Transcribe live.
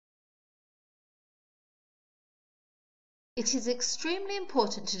It is extremely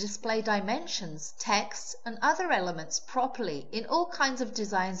important to display dimensions, text, and other elements properly in all kinds of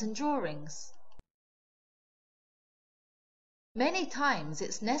designs and drawings. Many times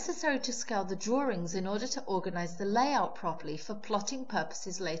it's necessary to scale the drawings in order to organize the layout properly for plotting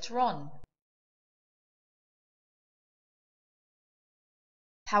purposes later on.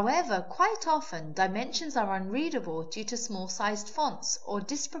 However, quite often dimensions are unreadable due to small-sized fonts or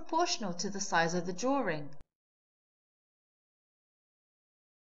disproportional to the size of the drawing.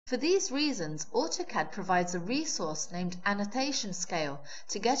 For these reasons, AutoCAD provides a resource named Annotation Scale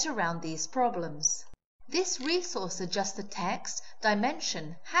to get around these problems. This resource adjusts the text,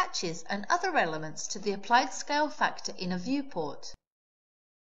 dimension, hatches, and other elements to the applied scale factor in a viewport.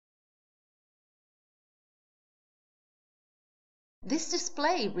 This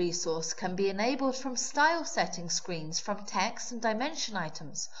display resource can be enabled from style setting screens from text and dimension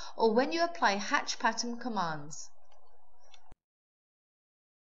items, or when you apply hatch pattern commands.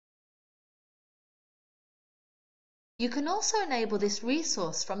 You can also enable this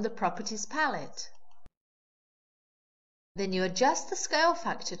resource from the Properties palette. Then you adjust the scale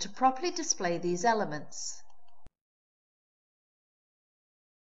factor to properly display these elements.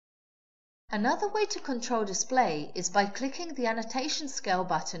 Another way to control display is by clicking the Annotation Scale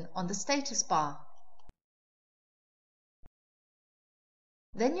button on the status bar.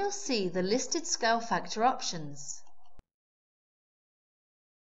 Then you'll see the listed scale factor options.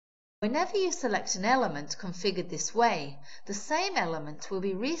 Whenever you select an element configured this way, the same element will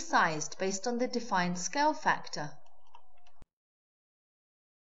be resized based on the defined scale factor.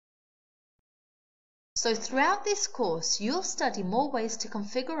 So throughout this course, you'll study more ways to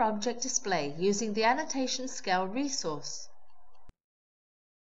configure object display using the Annotation Scale resource.